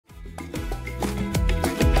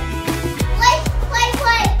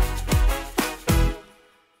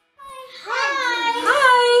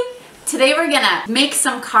gonna make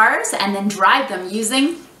some cars and then drive them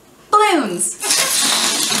using balloons.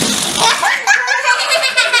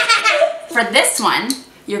 For this one,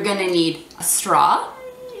 you're gonna need a straw,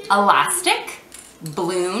 elastic,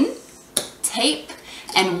 balloon, tape,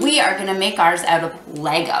 and we are gonna make ours out of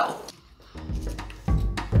Lego.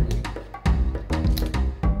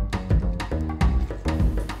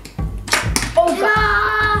 Oh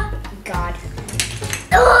God.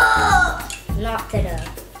 Locked it up.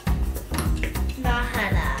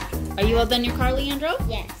 Are you all done your car, Leandro?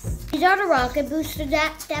 Yes. These are the rocket boosters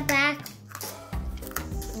that step back.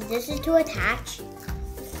 This is to attach.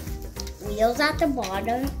 Wheels at the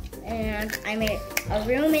bottom. And I made a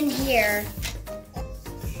room in here.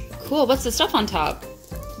 Cool, what's the stuff on top?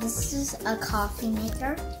 This is a coffee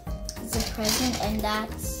maker. It's a present, and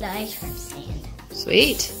that's the ice cream stand.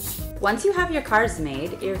 Sweet. Once you have your cars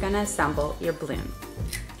made, you're gonna assemble your balloon.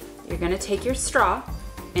 You're gonna take your straw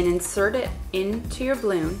and insert it into your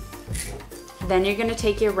balloon. Then you're gonna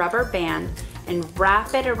take your rubber band and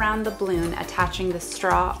wrap it around the balloon, attaching the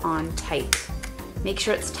straw on tight. Make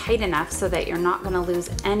sure it's tight enough so that you're not gonna lose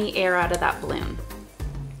any air out of that balloon.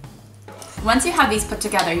 Once you have these put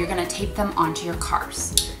together, you're gonna tape them onto your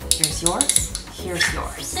cars. Here's yours, here's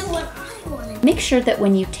yours. So what I wanted. Make sure that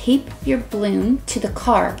when you tape your balloon to the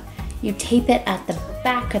car, you tape it at the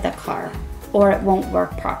back of the car or it won't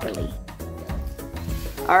work properly.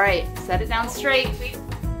 All right, set it down straight.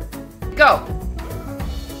 Go.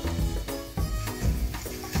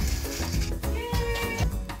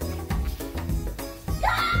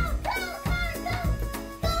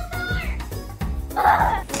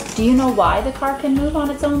 Do you know why the car can move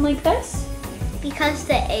on its own like this? Because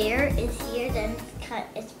the air is here, then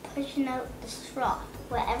it's pushing out the straw.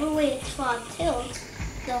 Whatever way the straw tilts,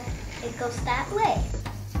 so it goes that way.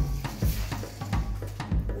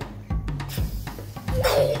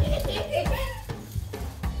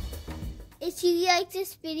 If you like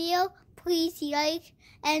this video, please like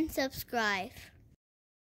and subscribe.